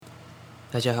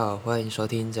大家好，欢迎收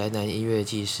听宅男音乐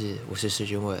记事，我是石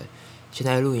君伟。现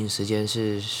在录影时间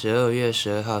是12月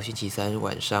12号星期三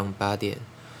晚上8点。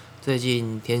最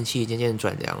近天气渐渐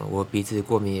转凉了，我鼻子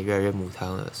过敏也越来越母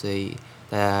汤了，所以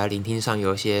大家聆听上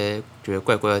有些觉得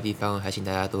怪怪的地方，还请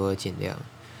大家多多见谅。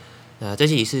那这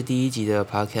集是第1集的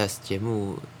Podcast 节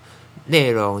目，内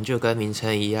容就跟名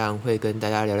称一样，会跟大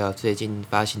家聊聊最近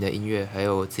发行的音乐，还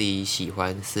有我自己喜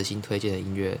欢私心推荐的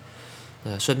音乐。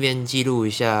顺便记录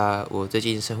一下我最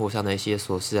近生活上的一些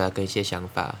琐事啊，跟一些想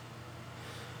法。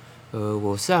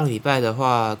我上礼拜的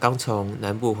话刚从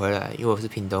南部回来，因为我是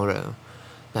屏东人，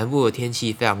南部的天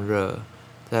气非常热。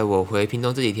在我回屏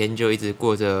东这几天，就一直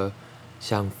过着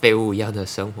像废物一样的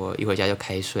生活，一回家就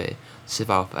开睡，吃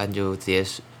饱饭就直接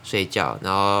睡觉，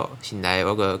然后醒来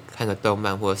看个动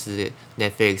漫或者是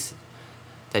Netflix，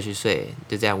 再去睡，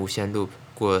就这样无限 loop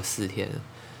过了4天，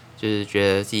就是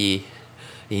觉得自己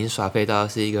已经耍废到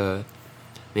是一个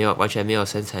完全没有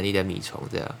生产力的米虫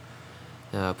这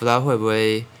样。不知道会不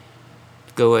会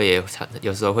各位也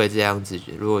有时候会这样子，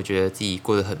如果觉得自己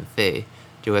过得很废，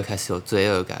就会开始有罪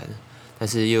恶感，但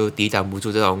是又抵挡不住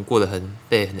这种过得很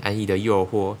废、很安逸的诱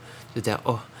惑，就这样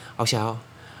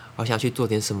好想去做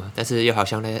点什么，但是又好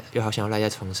想要赖在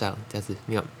床上，这样子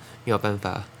没有办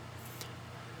法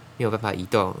移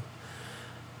动，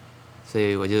所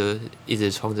以我就一直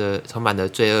充满着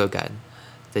罪恶感，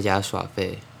在家耍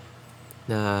废。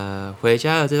那回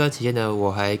家的这段期间呢，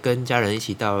我还跟家人一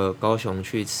起到了高雄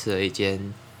去吃了一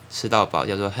间吃到饱，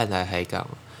叫做汉来海港。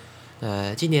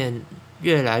今年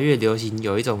越来越流行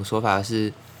有一种说法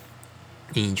是，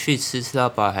你去吃到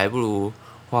饱，还不如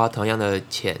花同样的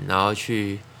钱，然后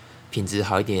去品质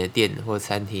好一点的店或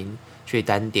餐厅，去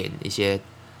单点一些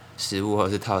食物或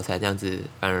者是套餐，这样子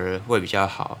反而会比较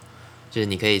好。就是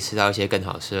你可以吃到一些更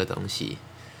好吃的东西，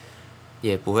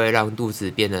也不会让肚子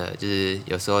变得就是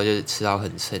有时候就是吃到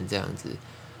很撑这样子。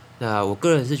那我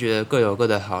个人是觉得各有各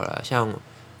的好啦，像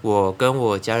我跟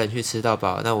我家人去吃到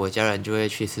饱，那我家人就会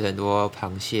去吃很多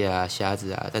螃蟹啊、虾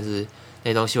子啊，但是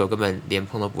那些东西我根本连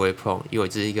碰都不会碰，因为我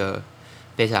就是一个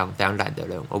非常非常懒的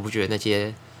人，我不觉得那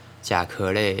些甲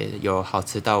壳类有好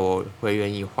吃到我会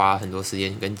愿意花很多时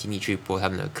间跟精力去剥它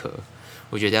们的壳，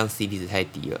我觉得这样 CP 值太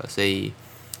低了，所以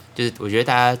就是我觉得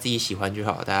大家自己喜欢就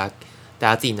好，大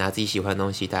家自己拿自己喜欢的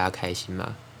东西，大家开心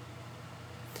嘛。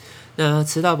那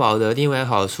吃到饱的另外一个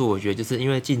好处，我觉得就是因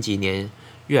为近几年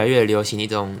越来越流行一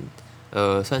种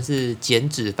算是减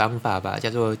脂方法吧，叫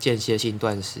做间歇性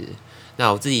断食。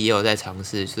那我自己也有在尝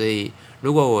试，所以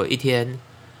如果我一天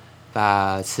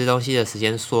把吃东西的时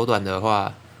间缩短的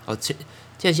话，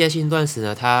间歇性断食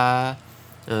呢，它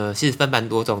是分蛮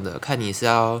多种的，看你是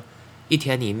要一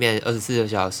天里面24个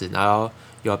小时，然后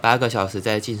有8个小时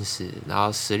在进食，然后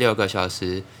16个小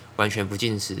时完全不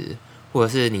进食，或者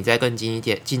是你再更进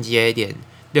阶一点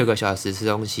，6个小时吃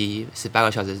东西，18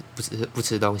个小时不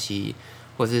吃东西，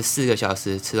或者是4个小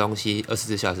时吃东西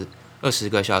，20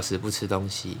个小时不吃东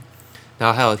西。然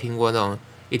后还有听过那种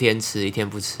一天吃一天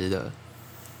不吃的，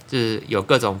就是有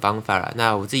各种方法啦。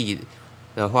那我自己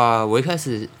的话，我一开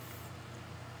始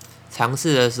尝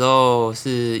试的时候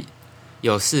是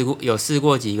有试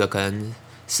过几个，可能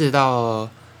试到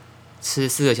吃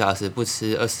4个小时不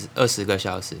吃20个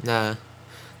小时。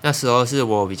那时候是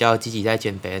我比较积极在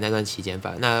减肥的那段期间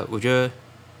吧。那我觉得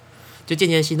就间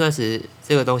歇性断食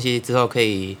这个东西之后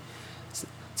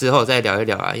再聊一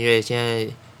聊啊，因为现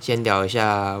在先聊一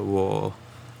下我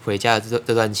回家的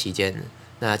这段期间。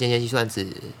那间歇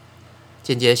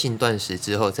性断食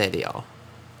之后再聊。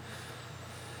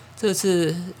这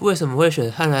次为什么会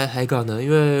选汉来海港呢？因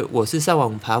为我是上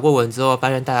网爬过文之后，发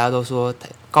现大家都说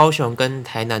高雄跟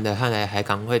台南的汉来海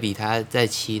港会比它在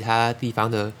其他地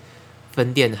方的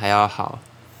分店还要好，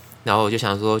然后我就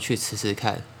想说去吃吃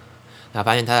看，然后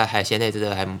发现它的海鲜类真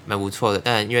的还蛮不错的，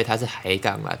但因为它是海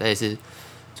港嘛，它也是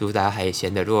主打海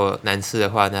鲜的，如果难吃的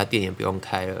话，那店也不用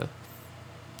开了。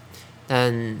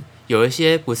但有一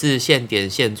些不是现点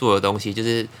现做的东西，就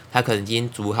是它可能已经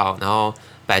煮好，然后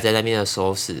摆在那边的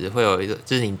熟食，会有一个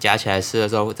就是你夹起来吃的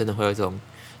时候，真的会有一种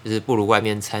就是不如外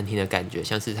面餐厅的感觉，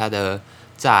像是它的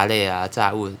炸类啊、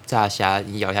炸物、炸虾，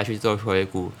你咬下去之后会有一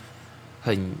股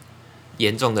很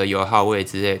严重的油耗味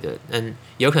之类的。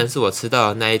有可能是我吃到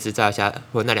的那一只炸虾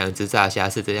或那2只炸虾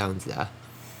是这样子啊，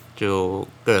就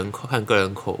看个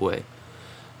人口味。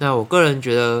那我个人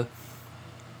觉得，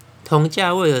同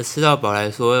价位的吃到饱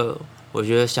来说，我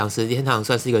觉得享食天堂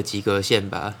算是一个及格线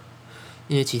吧。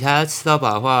因为其他吃到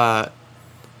饱的话，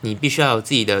你必须要有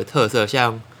自己的特色，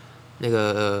像那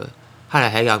个汉来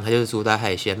海港，它就是主打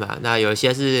海鲜嘛。那有一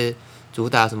些是主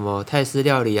打什么泰式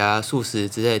料理啊、素食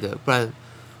之类的，不然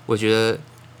我觉得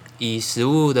以食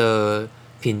物的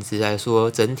品质来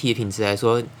说，整体品质来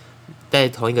说，在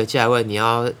同一个价位，你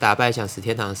要打败享食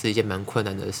天堂是一件蛮困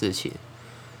难的事情。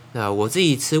那我自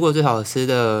己吃过最好吃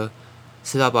的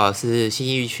吃到饱是信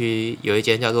义区有一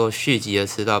间叫做续集的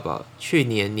吃到饱，去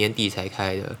年年底才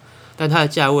开的，但它的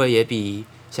价位也比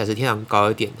享食天堂高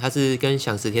一点，它是跟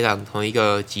享食天堂同一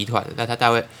个集团的，但它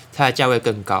的价位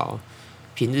更高，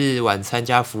平日晚餐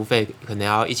加服务费可能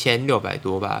要1600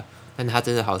多吧，但它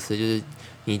真的好吃，就是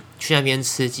你去那边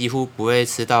吃几乎不会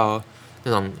吃到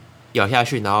那种咬下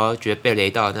去然后觉得被雷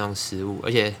到的那种食物，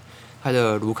而且它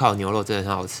的炉烤牛肉真的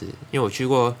很好吃，因为我吃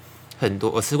过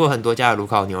很多家的炉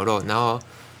烤牛肉，然后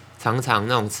常常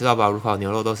那种吃到饱炉烤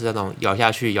牛肉都是那种咬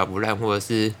下去咬不烂，或者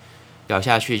是咬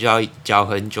下去就要嚼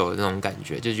很久的那种感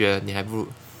觉，就觉得你还不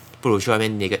如去外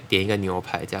面点一个牛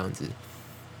排这样子。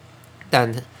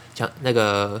但像那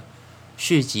个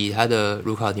续集，它的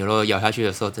炉烤牛肉咬下去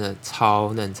的时候真的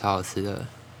超嫩超好吃的，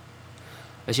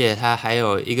而且它还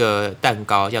有一个蛋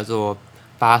糕叫做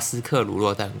巴斯克乳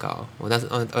酪蛋糕，我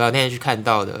那天去看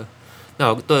到的。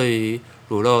那我对于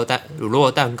乳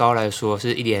酪蛋糕来说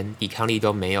是一点抵抗力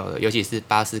都没有的，尤其是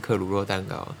巴斯克乳酪蛋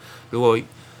糕。如果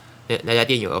那家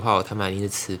店有的话，我他妈一定是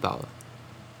吃饱了。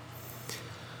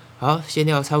好，闲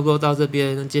聊差不多到这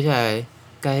边，接下来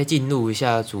该进入一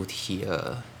下主题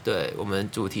了。对，我们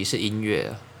主题是音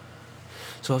乐。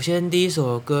首先，第一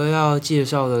首歌要介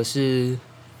绍的是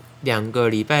2个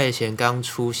礼拜前刚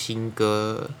出新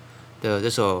歌的这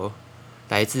首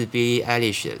来自 Billie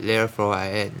Eilish 的 Therefore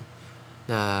I Am。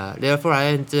那 Therefore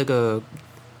I Am 这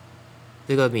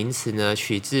个名词呢，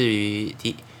取自于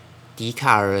笛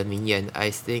卡尔的名言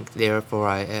I think therefore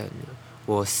I am，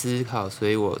 我思考所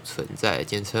以我存在，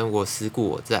简称我思故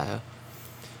我在。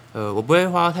我不会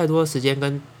花太多时间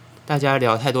跟大家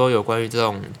聊太多有关于这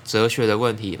种哲学的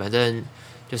问题，反正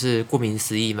就是顾名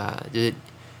思义嘛，就是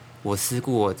我思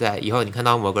故我在。以后你看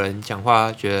到某个人讲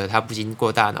话觉得他不经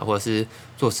过大脑，或者是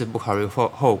做事不考虑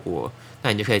后果，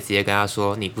那你就可以直接跟他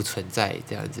说你不存在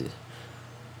这样子。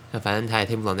那反正他也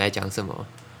听不懂在讲什么。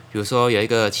比如说有一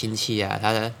个亲戚啊，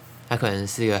他可能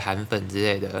是一个韩粉之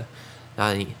类的，然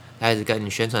后他一直跟你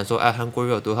宣传说啊韩国语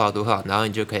有多好多好，然后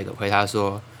你就可以回他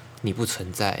说你不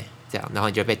存在这样，然后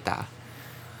你就被打。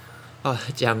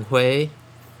讲回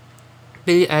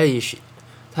Billie Eilish，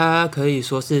 她可以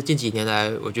说是近几年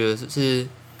来我觉得是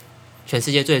全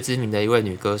世界最知名的一位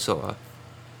女歌手啊。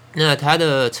那她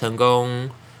的成功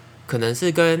可能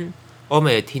是跟欧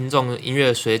美听众音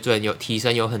乐水准有提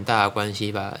升有很大的关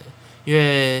系吧，因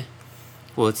为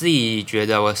我自己觉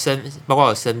得包括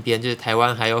我身边，就是台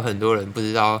湾还有很多人不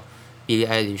知道 Billie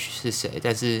Eilish 是谁，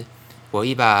但是我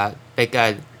一把《Bad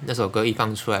Guy》那首歌一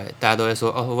放出来，大家都会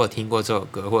说哦，我有听过这首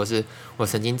歌，或者是我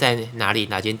曾经在哪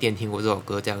间店听过这首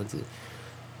歌这样子。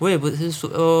我也不是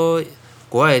说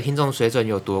国外的听众水准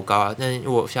有多高啊，但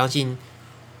我相信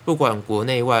不管国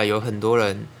内外，有很多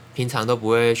人平常都不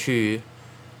会去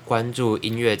关注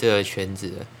音乐这个圈子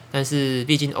的，但是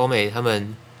毕竟欧美他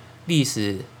们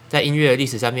在音乐历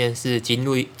史上面是经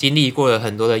历过了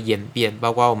很多的演变，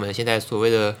包括我们现在所谓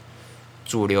的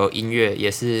主流音乐，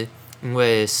也是因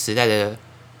为时代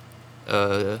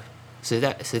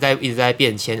一直在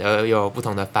变迁，而有不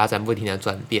同的发展，不停的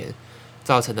转变，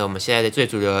造成了我们现在的最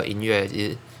主流的音乐，就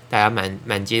是大家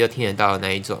满街都听得到的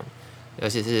那一种，而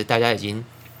且是大家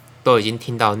都已经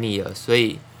听到腻了，所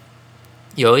以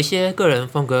有一些个人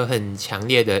风格很强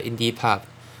烈的 indie pop，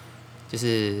 就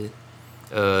是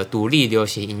独立流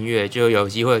行音乐就有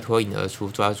机会脱颖而出，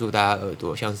抓住大家耳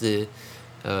朵，像是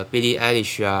Billie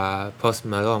Eilish 啊 ，Post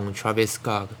Malone、Travis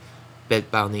Scott、Bad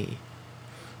Bunny，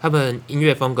 他们音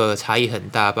乐风格差异很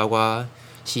大，包括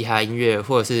嘻哈音乐，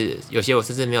或者是有些我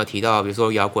甚至没有提到，比如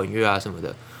说摇滚乐啊什么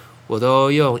的，我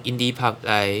都用 indie pop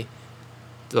来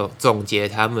总结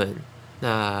他们。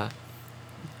那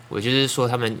我就是说，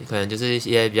他们可能就是一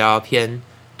些比较偏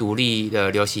独立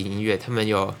的流行音乐，他们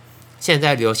有现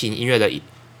在流行音乐的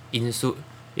因素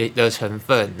的成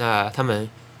分，那他们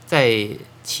在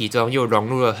其中又融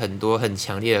入了很多很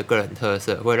强烈的个人特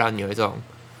色，会让你有一种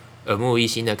耳目一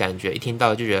新的感觉，一听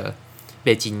到就觉得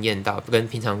被惊艳到，跟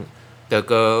平常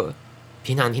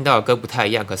听到的歌不太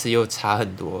一样，可是又差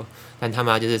很多，但他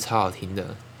妈就是超好听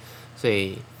的，所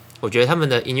以我觉得他们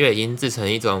的音乐已经制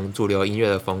成一种主流音乐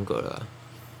的风格了。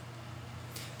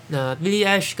那 Billie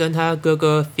Eilish 跟他哥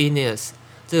哥 Phineas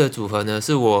这个组合呢，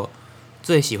是我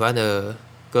最喜欢的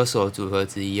歌手组合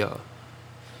之一哦。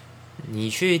你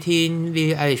去听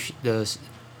Billie Eilish 的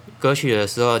歌曲的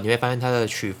时候，你会发现他的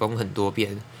曲风很多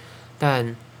变，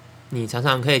但你常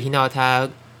常可以听到他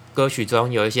歌曲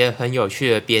中有一些很有趣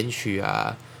的编曲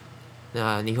啊。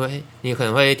那你可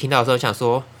能会听到的时候想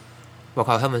说，我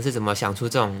靠，他们是怎么想出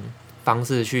这种方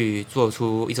式去做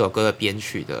出一首歌的编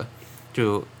曲的，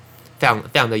就非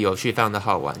常的有趣，非常的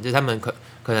好玩。就是他们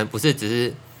可能不是只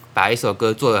是把一首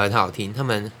歌做得很好听，他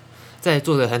们在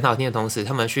做得很好听的同时，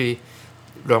他们去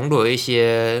融入一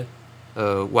些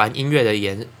玩音乐的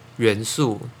元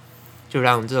素，就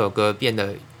让这首歌变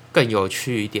得更有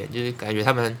趣一点，就是感觉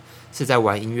他们是在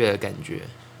玩音乐的感觉。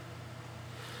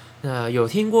那有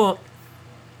听过、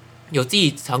有自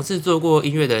己尝试做过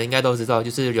音乐的人，应该都知道，就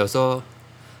是有时候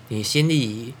你心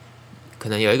里可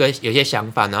能有些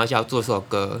想法，然后就要做首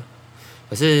歌，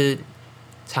可是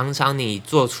常常你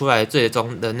做出来最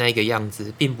终的那个样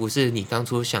子，并不是你当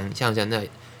初想象的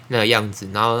那个样子。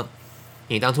然后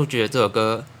你当初觉得这首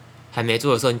歌还没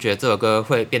做的时候，你觉得这首歌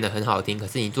会变得很好听，可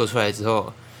是你做出来之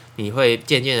后，你会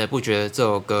渐渐的不觉得这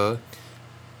首歌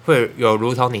会有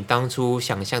如同你当初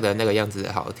想象的那个样子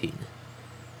的好听。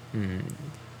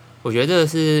我觉得这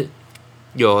是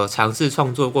有尝试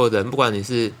创作过的人，不管你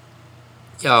是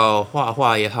要画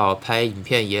画也好，拍影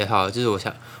片也好，就是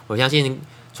我相信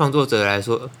创作者来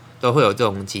说都会有这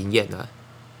种经验啊。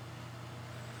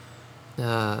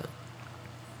那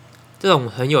这种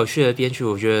很有趣的编曲，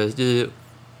我觉得就是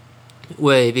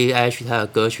为 VH 他的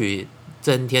歌曲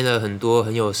增添了很多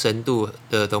很有深度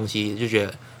的东西，就觉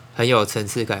得很有层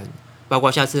次感。包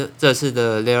括这次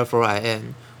的 Therefore I Am，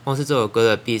 光是这首歌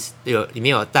的 beat 里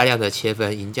面有大量的切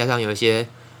分音，加上有一些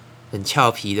很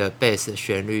俏皮的 bass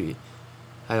旋律，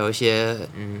还有一些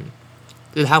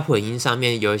就是它混音上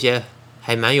面有一些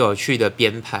还蛮有趣的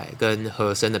编排跟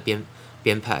和声的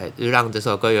编排，就让这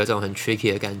首歌有一种很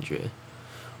tricky 的感觉。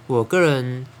我个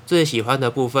人最喜欢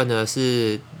的部分呢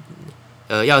是，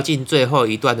要进最后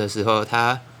一段的时候，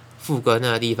它副歌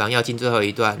那个地方要进最后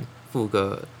一段副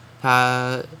歌，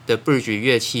它的 bridge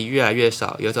乐器越来越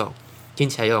少，有种听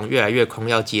起来有种越来越空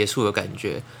要结束的感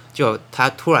觉。就它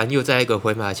突然又在一个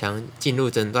回马枪进入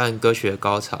整段歌曲的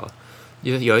高潮，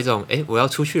就有一种我要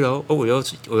出去了，我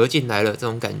又进来了这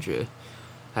种感觉，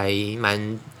还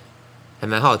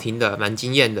蛮好听的，蛮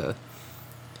惊艳的。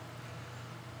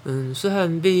虽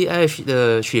然 B.H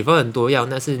的曲风很多样，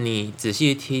但是你仔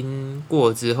细听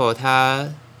过之后，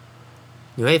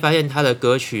你会发现他的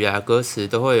歌曲啊、歌词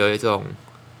都会有一种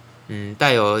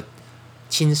带有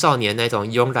青少年那种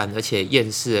慵懒而且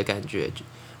厌世的感觉。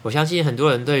我相信很多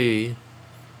人对于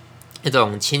那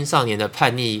种青少年的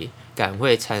叛逆感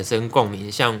会产生共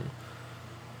鸣。像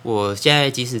我现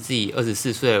在即使自己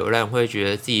24岁，我仍然会觉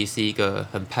得自己是一个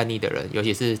很叛逆的人，尤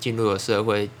其是进入了社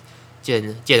会。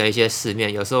见了一些世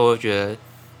面，有时候我觉得，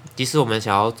即使我们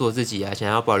想要做自己啊，想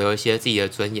要保留一些自己的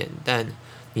尊严，但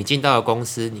你进到了公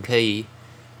司，你可以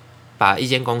把一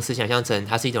间公司想象成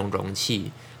它是一种容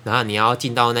器，然后你要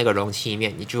进到那个容器里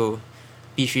面，你就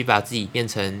必须把自己变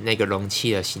成那个容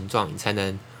器的形状，你才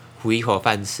能糊一口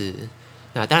饭吃。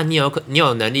那当然，你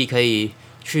有能力可以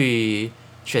去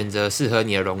选择适合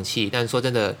你的容器，但说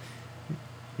真的，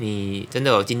你真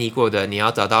的有经历过的，你要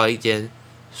找到一间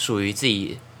属于自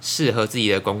己适合自己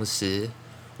的公司，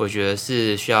我觉得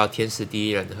是需要天时地利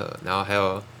人和，然后还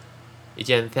有一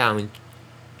件非常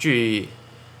具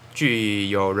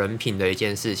有人品的一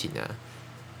件事情啊。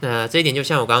那这一点就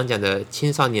像我刚刚讲的，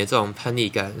青少年这种叛逆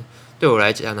感，对我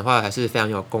来讲的话，还是非常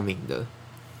有共鸣的。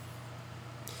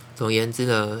总而言之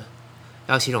呢，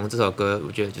要形容这首歌，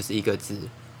我觉得就是一个字：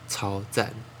超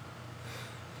赞。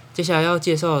接下来要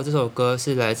介绍的这首歌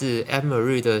是来自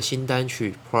Anne-Marie 的新单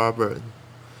曲《Problem》。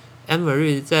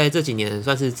Anne-Marie 在这几年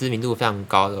算是知名度非常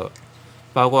高的，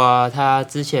包括他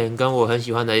之前跟我很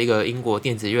喜欢的一个英国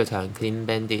电子乐团 Clean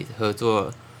Bandit 合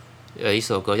作一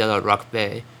首歌叫做 Rock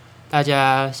Bay， 大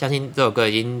家相信这首歌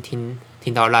已经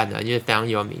听到烂了，就是非常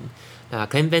有名。那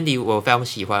Clean Bandit 我非常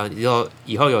喜欢，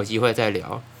以后有机会再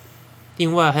聊。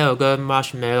另外还有跟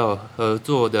Marshmello 合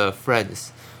作的 Friends，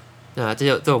 那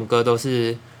这种歌都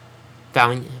是非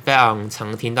常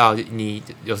常听到，你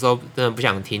有时候真的不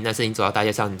想听，但是你走到大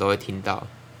街上你都会听到。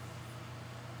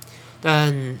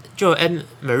但就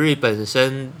Anne-Marie 本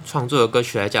身创作的歌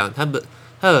曲来讲，他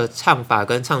的唱法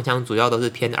跟唱腔主要都是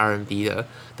偏 R&B 的，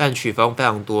但曲风非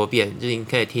常多变，就是你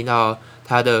可以听到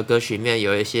他的歌曲里面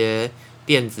有一些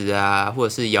电子啊，或者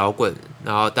是摇滚，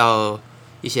然后到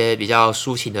一些比较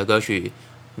抒情的歌曲，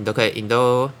你都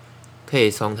可以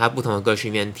从他不同的歌曲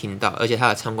里面听到，而且他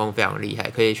的唱功非常厉害，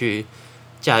可以去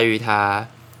驾驭他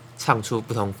唱出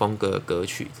不同风格的歌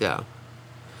曲。这样，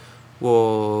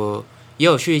我也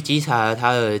有去稽查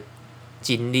他的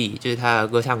经历，就是他的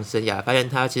歌唱生涯，发现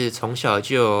他其实从小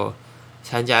就有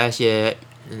参加一些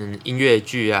音乐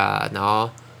剧啊，然后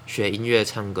学音乐、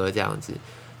唱歌这样子。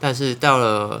但是到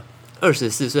了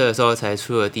24岁的时候才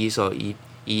出了第一首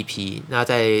EP。那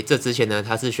在这之前呢，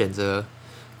他是选择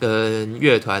跟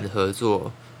乐团合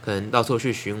作，可能到处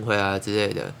去巡回啊之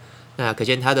类的。那可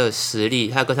见他的实力，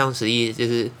他的歌唱实力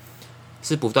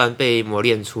是不断被磨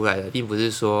练出来的，并不是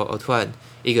说突然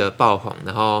一个爆红，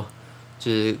然后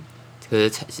可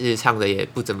是唱的也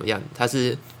不怎么样。他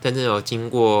是真正有经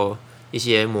过一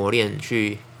些磨练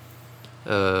去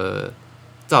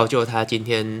造就他今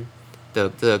天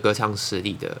的这个歌唱实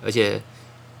力的。而且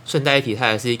顺带一提，他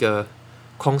也是一个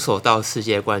空手道世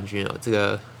界冠军哦。这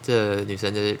个女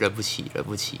生真是惹不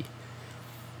起。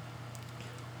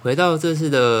回到这次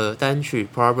的单曲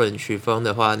Problem 曲风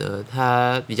的话呢，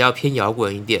它比较偏摇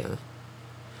滚一点，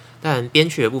但编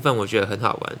曲的部分我觉得很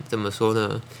好玩。怎么说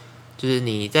呢？就是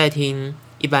你在听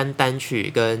一般单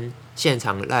曲跟现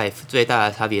场 live 最大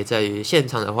的差别在于，现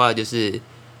场的话就是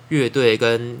乐队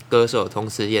跟歌手同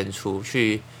时演出，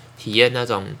去体验那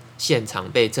种现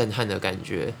场被震撼的感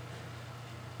觉，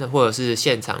那或者是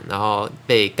现场然后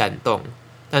被感动。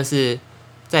但是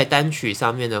在单曲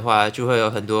上面的话，就会有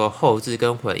很多后置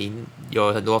跟混音，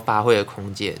有很多发挥的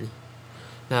空间。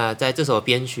那在这首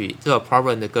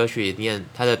Problem 的歌曲里面，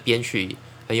它的编曲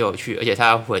很有趣，而且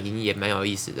它的混音也蛮有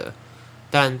意思的。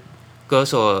但歌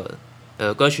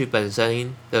曲本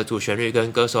身的主旋律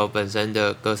跟歌手本身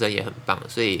的歌声也很棒，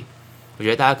所以我觉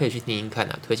得大家可以去听听看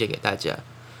啊，推荐给大家。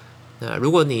那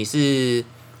如果你是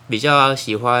比较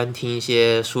喜欢听一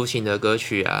些抒情的歌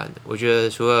曲啊，我觉得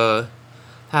除了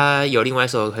他有另外一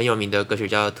首很有名的歌曲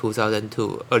叫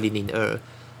2002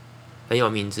很有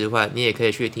名之外，你也可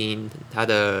以去听他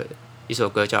的一首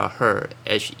歌叫 Her，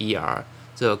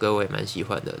 这首歌我也蛮喜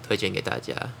欢的，推荐给大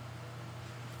家。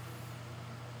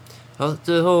好，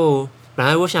最后本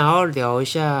来我想要聊一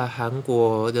下韩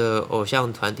国的偶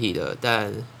像团体的，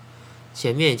但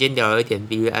前面已经聊了一点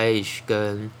Billie Eilish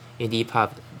跟 Indie Pop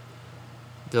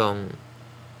这种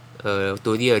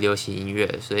独立的流行音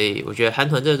乐，所以我觉得韩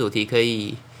团这个主题可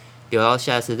以留到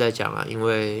下次再讲啦，因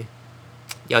为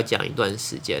要讲一段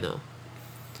时间哦。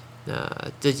那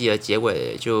这集的结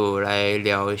尾就来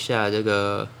聊一下这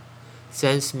个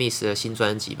Sam Smith 的新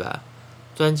专辑吧，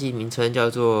专辑名称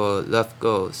叫做 Love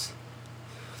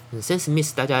Goes。Sam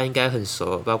Smith 大家应该很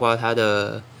熟，包括他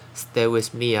的 Stay With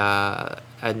Me 啊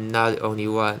I'm Not the Only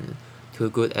One，Too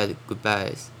Good at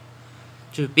Goodbyes。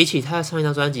就比起他上一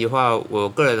张专辑的话，我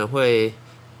个人会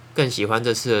更喜欢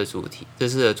这次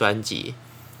的专辑。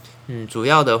主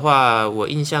要的话，我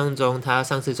印象中他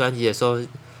上次专辑的时候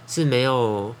是没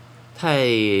有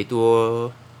太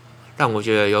多让我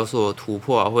觉得有所突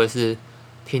破，或者是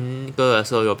听歌的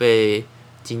时候有被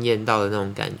惊艳到的那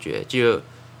种感觉。就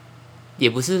也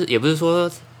不是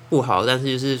说不好，但是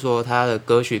就是说他的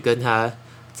歌曲跟他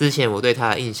之前我对他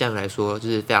的印象来说，就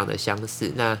是非常的相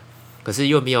似。那可是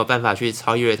又没有办法去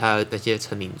超越他的那些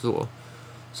成名作，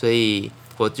所以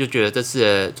我就觉得这次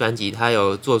的专辑他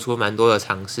有做出蛮多的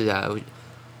尝试啊。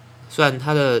虽然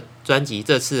他的专辑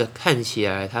这次看起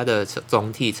来他的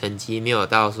总体成绩没有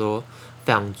到说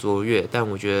非常卓越，但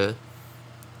我觉得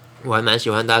我还蛮喜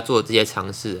欢他做这些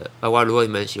尝试的。包括如果你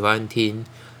们喜欢听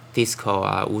disco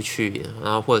啊舞曲，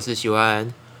然后或者是喜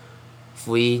欢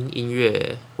福音音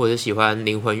乐或者是喜欢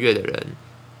灵魂乐的人，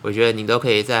我觉得你都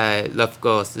可以在 Love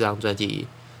Goes 这张专辑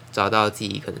找到自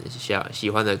己可能喜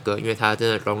欢的歌，因为它真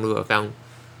的融入了非常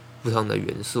不同的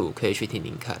元素，可以去听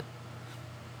听看。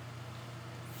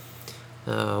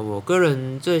我个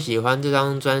人最喜欢这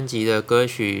张专辑的歌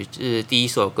曲是第一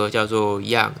首歌叫做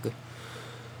Young。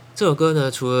这首歌呢，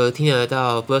除了听得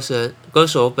到歌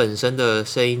手本身的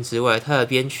声音之外，它的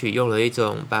编曲用了一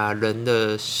种把人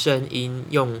的声音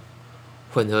用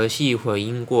混合器混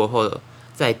音过后，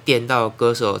再垫到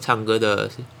歌手唱歌的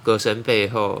歌声背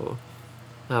后。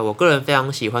那我个人非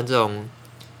常喜欢这种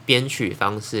编曲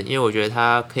方式，因为我觉得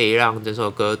它可以让整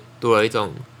首歌多了一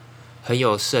种很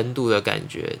有深度的感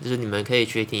觉，就是你们可以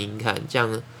去听听看。这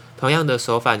样同样的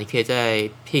手法，你可以在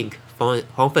Pink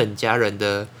红粉佳人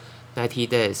的 90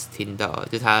 Days 听到，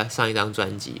就是他上一张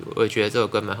专辑，我也觉得这首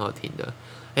歌蛮好听的。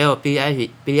还有 Billie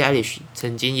Eilish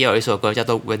曾经也有一首歌叫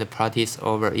做 When the Party's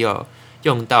Over， 也有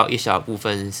用到一小部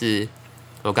分是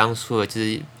我刚说的，就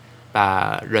是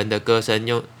把人的歌声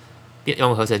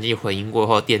用合成器混音过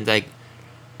后垫在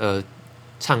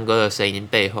唱歌的声音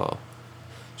背后。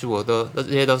就这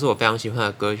些都是我非常喜欢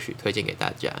的歌曲，推荐给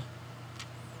大家。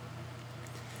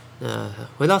那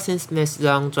回到 Sam Smith 这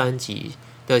张专辑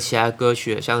的其他歌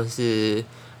曲，像是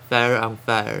Fire on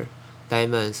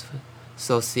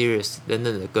Fire、Diamonds、So Serious 等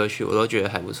等的歌曲，我都觉得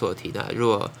还不错听啊。如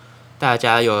果大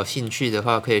家有兴趣的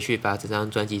话，可以去把整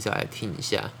张专辑找来听一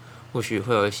下，或许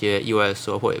会有一些意外的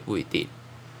收获，也不一定。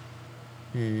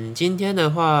今天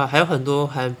的话还有很多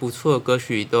还不错的歌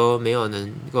曲都没有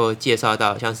能够介绍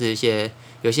到，像是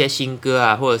有些新歌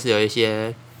啊，或者是有一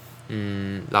些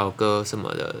老歌什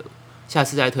么的，下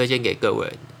次再推荐给各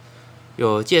位。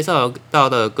有介绍到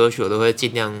的歌曲，我都会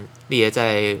尽量列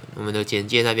在我们的简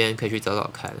介那边，可以去找找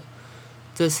看。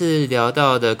这次聊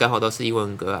到的刚好都是英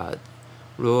文歌啊，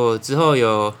如果之后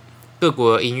有各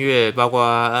国音乐，包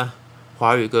括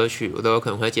华语歌曲，我都有可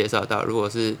能会介绍到。如果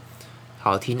是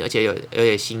好听，而且有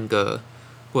点新歌，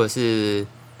或者是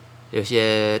有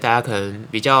些大家可能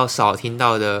比较少听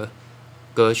到的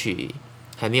歌曲，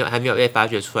还没有被发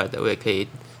掘出来的，我也可以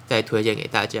再推荐给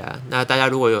大家。那大家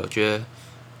如果有觉得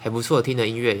还不错听的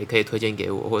音乐，也可以推荐给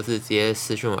我，或是直接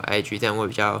私讯我 IG， 这样会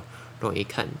比较容易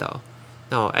看到。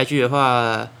那我 IG 的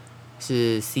话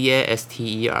是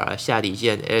CASTER 下底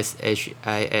线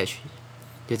SHIH，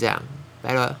就这样，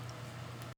拜了。